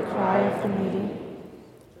heard the cry of the needy.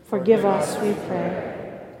 Forgive us, we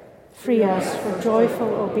pray. Free us for joyful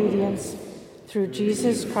obedience through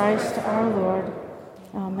Jesus Christ our Lord.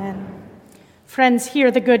 Amen. Friends,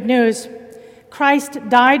 hear the good news. Christ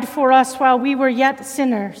died for us while we were yet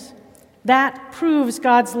sinners. That proves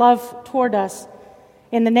God's love toward us.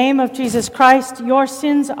 In the name of Jesus Christ, your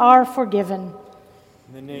sins are forgiven.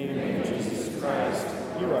 In the name of Jesus Christ,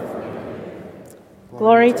 you are forgiven.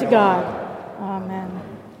 Glory to God. Amen.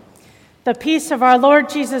 The peace of our Lord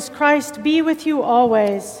Jesus Christ be with you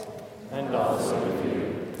always. And also with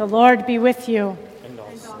you. The Lord be with you. And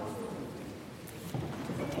also.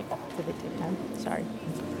 Did they take time? Sorry.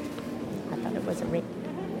 I thought it was a ring.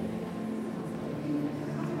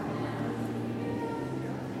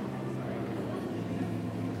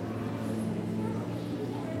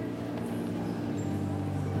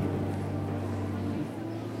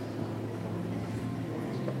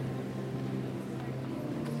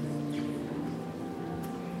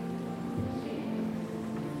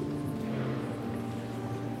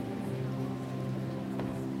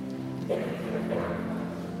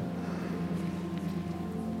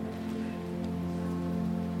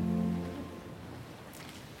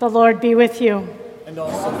 The Lord be with you. And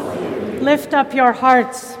also with you. Lift up your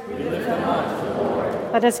hearts. We lift them up to the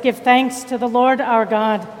Lord. Let us give thanks to the Lord our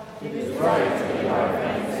God. It is right to give our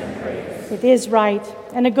thanks and praise. It is right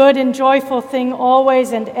and a good and joyful thing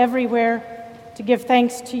always and everywhere to give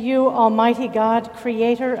thanks to you, Almighty God,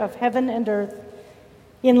 creator of heaven and earth.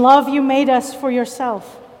 In love you made us for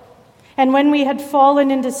yourself. And when we had fallen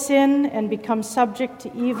into sin and become subject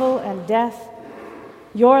to evil and death,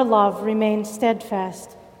 your love remained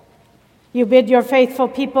steadfast. You bid your faithful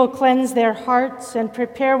people cleanse their hearts and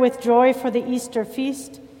prepare with joy for the Easter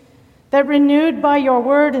feast, that renewed by your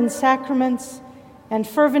word and sacraments and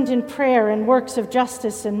fervent in prayer and works of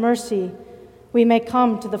justice and mercy, we may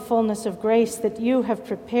come to the fullness of grace that you have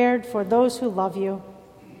prepared for those who love you.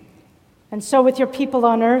 And so with your people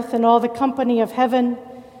on earth and all the company of heaven,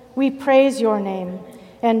 we praise your name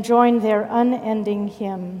and join their unending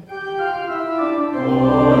hymn. Holy,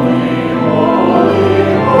 holy,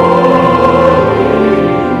 holy.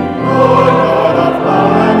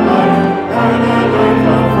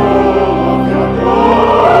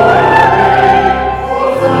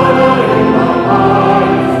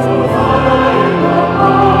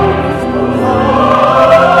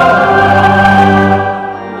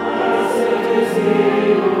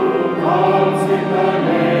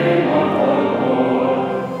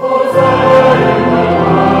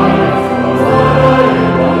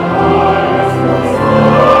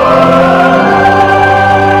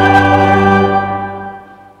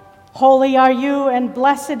 Holy are you, and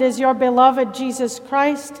blessed is your beloved Jesus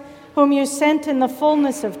Christ, whom you sent in the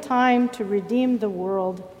fullness of time to redeem the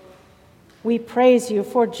world. We praise you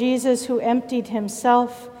for Jesus, who emptied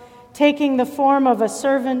himself, taking the form of a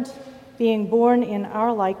servant, being born in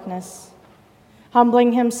our likeness.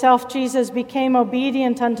 Humbling himself, Jesus became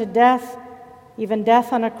obedient unto death, even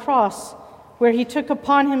death on a cross, where he took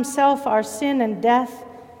upon himself our sin and death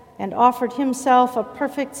and offered himself a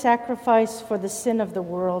perfect sacrifice for the sin of the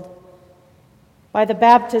world. By the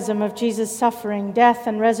baptism of Jesus' suffering, death,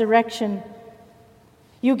 and resurrection,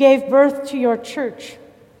 you gave birth to your church.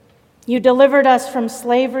 You delivered us from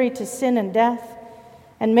slavery to sin and death,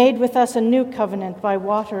 and made with us a new covenant by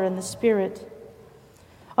water and the Spirit.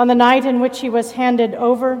 On the night in which he was handed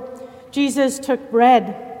over, Jesus took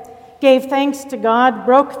bread, gave thanks to God,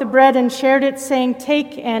 broke the bread and shared it, saying,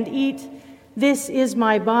 "Take and eat. This is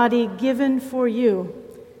my body given for you.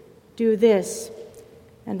 Do this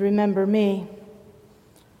and remember me."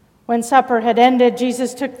 When supper had ended,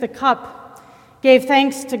 Jesus took the cup, gave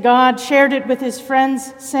thanks to God, shared it with his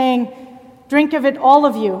friends, saying, "Drink of it, all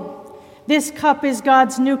of you. This cup is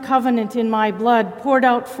God's new covenant in my blood, poured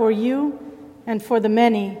out for you and for the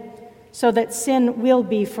many, so that sin will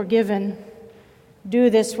be forgiven. Do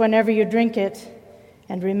this whenever you drink it,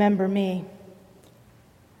 and remember me."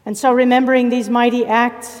 And so, remembering these mighty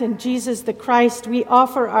acts in Jesus the Christ, we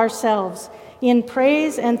offer ourselves in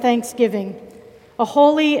praise and thanksgiving, a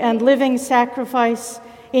holy and living sacrifice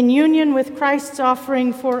in union with Christ's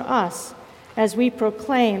offering for us as we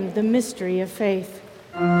proclaim the mystery of faith.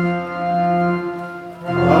 Christ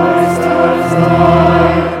has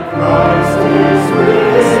died, Christ is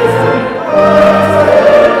risen,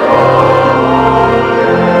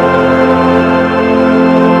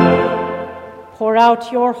 Pour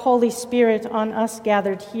out your Holy Spirit on us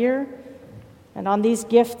gathered here and on these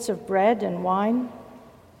gifts of bread and wine.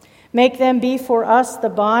 Make them be for us the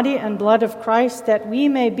body and blood of Christ, that we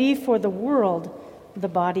may be for the world the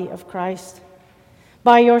body of Christ.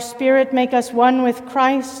 By your Spirit, make us one with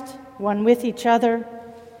Christ, one with each other,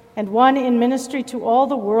 and one in ministry to all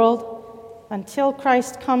the world, until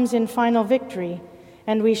Christ comes in final victory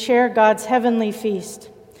and we share God's heavenly feast.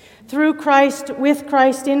 Through Christ, with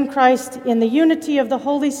Christ, in the unity of the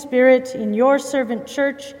Holy Spirit, in your servant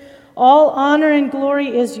church, all honor and glory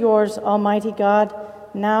is yours, Almighty God,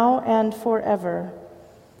 now and forever.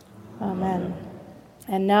 Amen.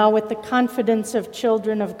 And now, with the confidence of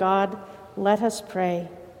children of God, let us pray.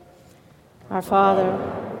 Our Father,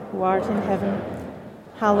 who art in heaven,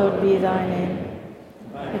 hallowed be thy name.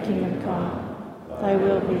 Thy kingdom come, thy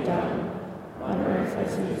will be done, on earth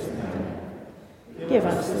as it is in heaven. Give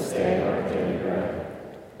us this day our daily bread,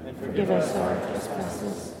 and forgive us our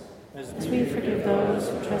trespasses, as we forgive those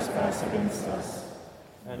who trespass against us.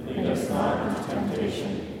 And lead us not into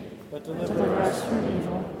temptation, but deliver us from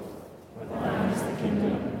evil. For thine is the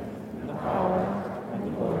kingdom, and the power, and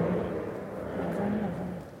the glory, forever and ever.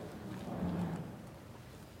 Amen.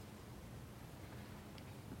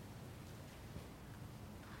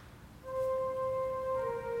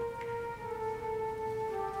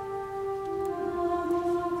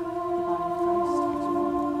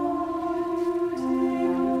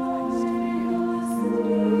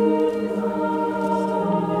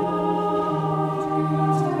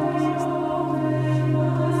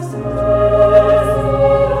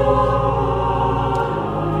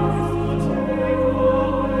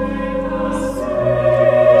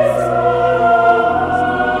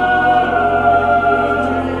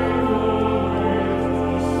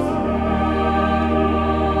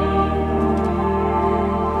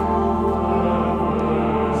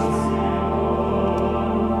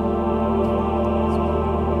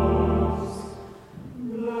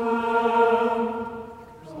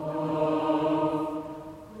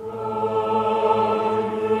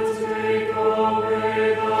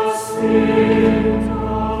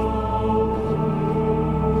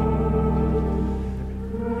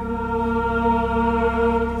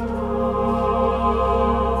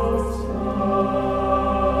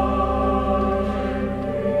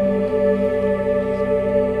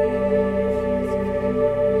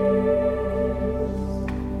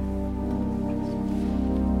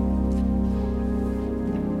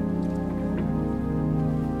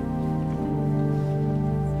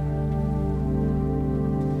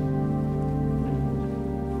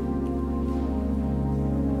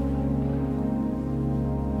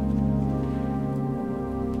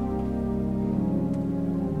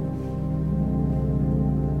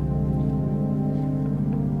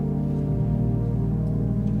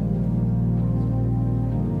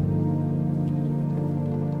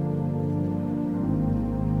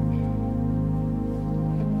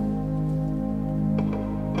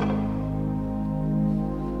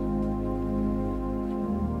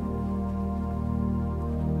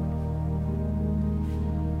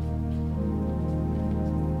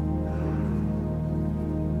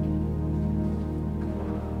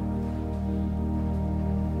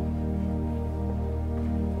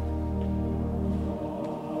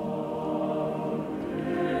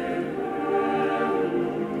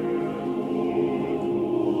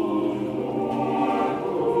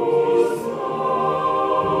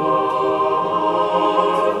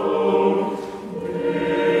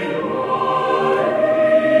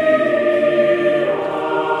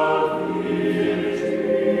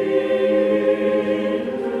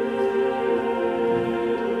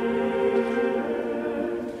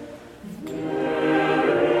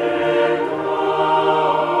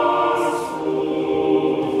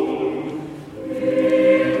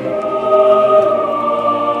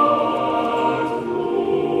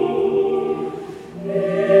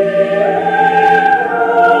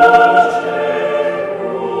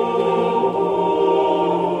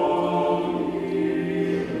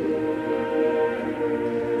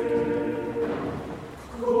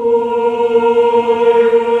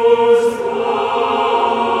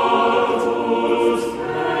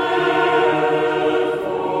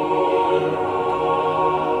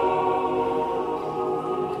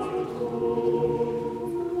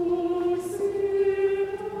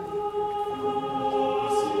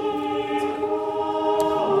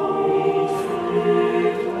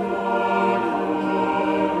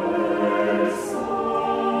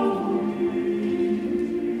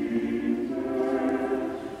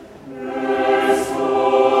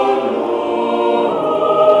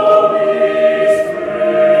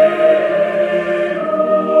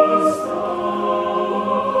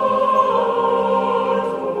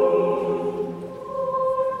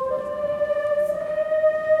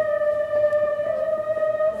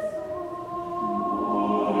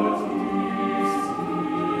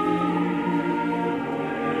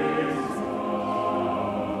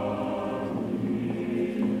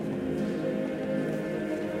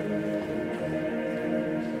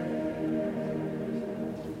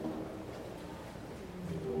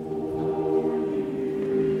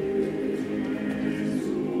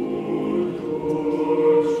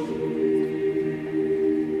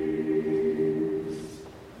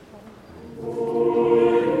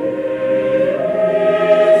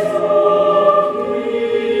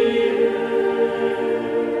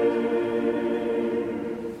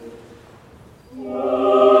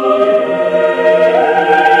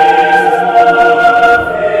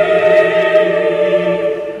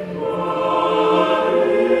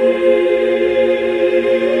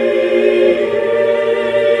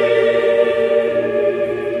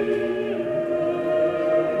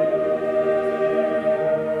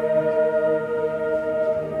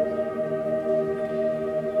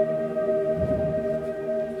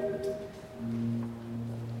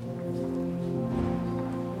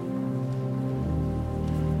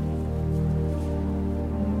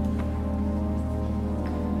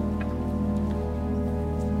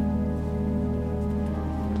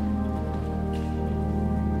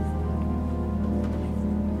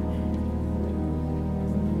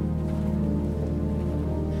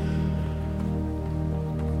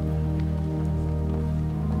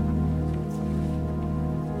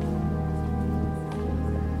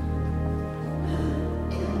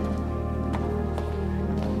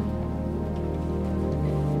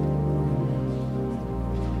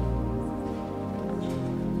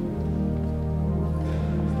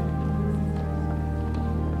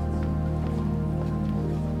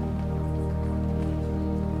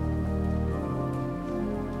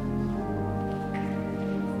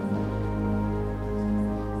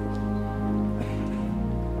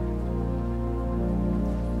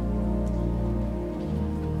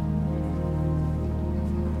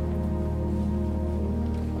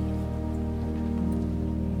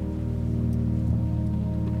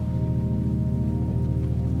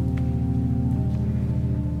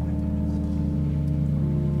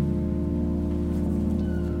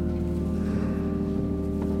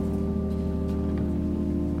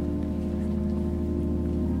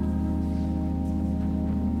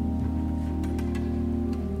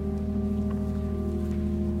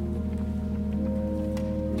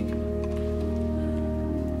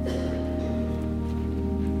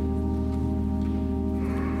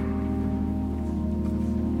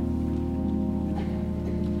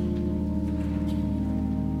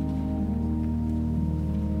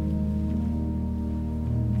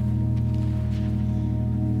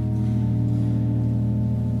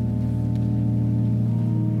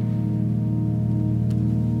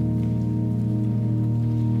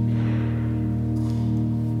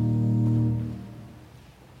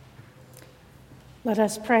 Let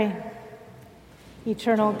us pray.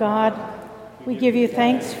 Eternal God, we give you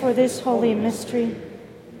thanks for this holy mystery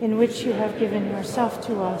in which you have given yourself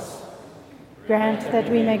to us. Grant that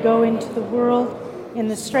we may go into the world in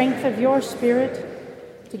the strength of your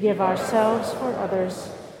Spirit to give ourselves for others.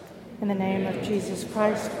 In the name of Jesus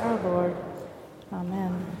Christ, our Lord.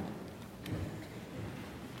 Amen.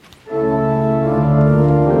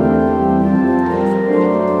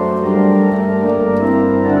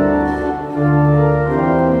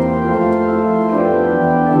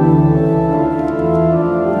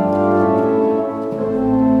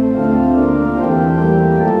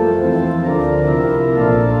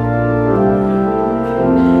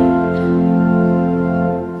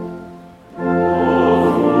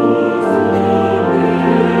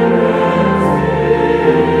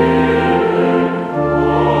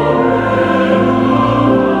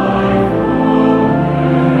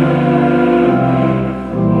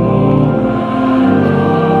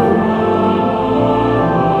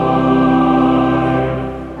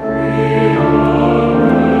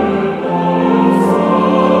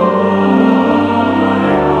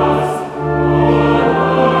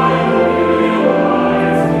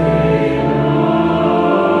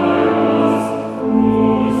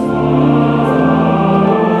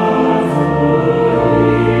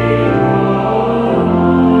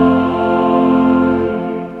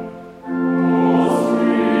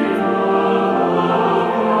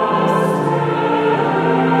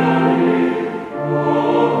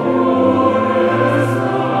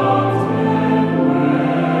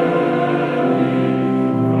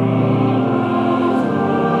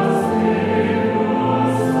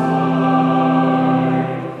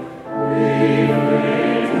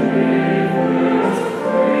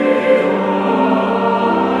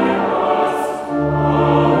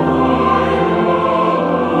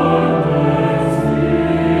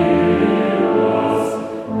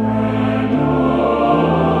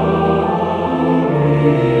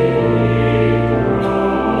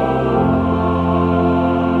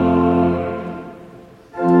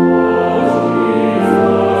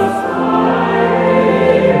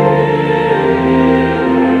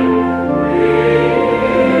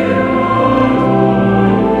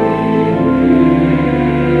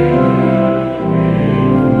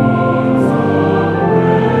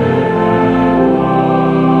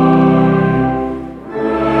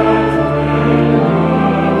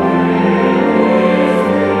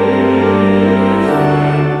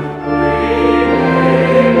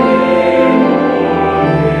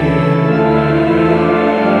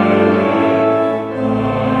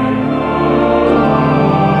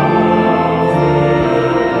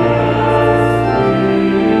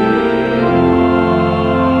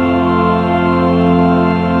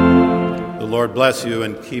 Bless you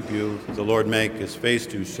and keep you. The Lord make his face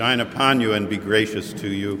to shine upon you and be gracious to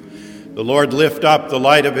you. The Lord lift up the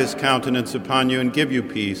light of his countenance upon you and give you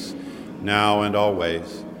peace, now and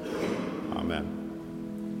always. Amen.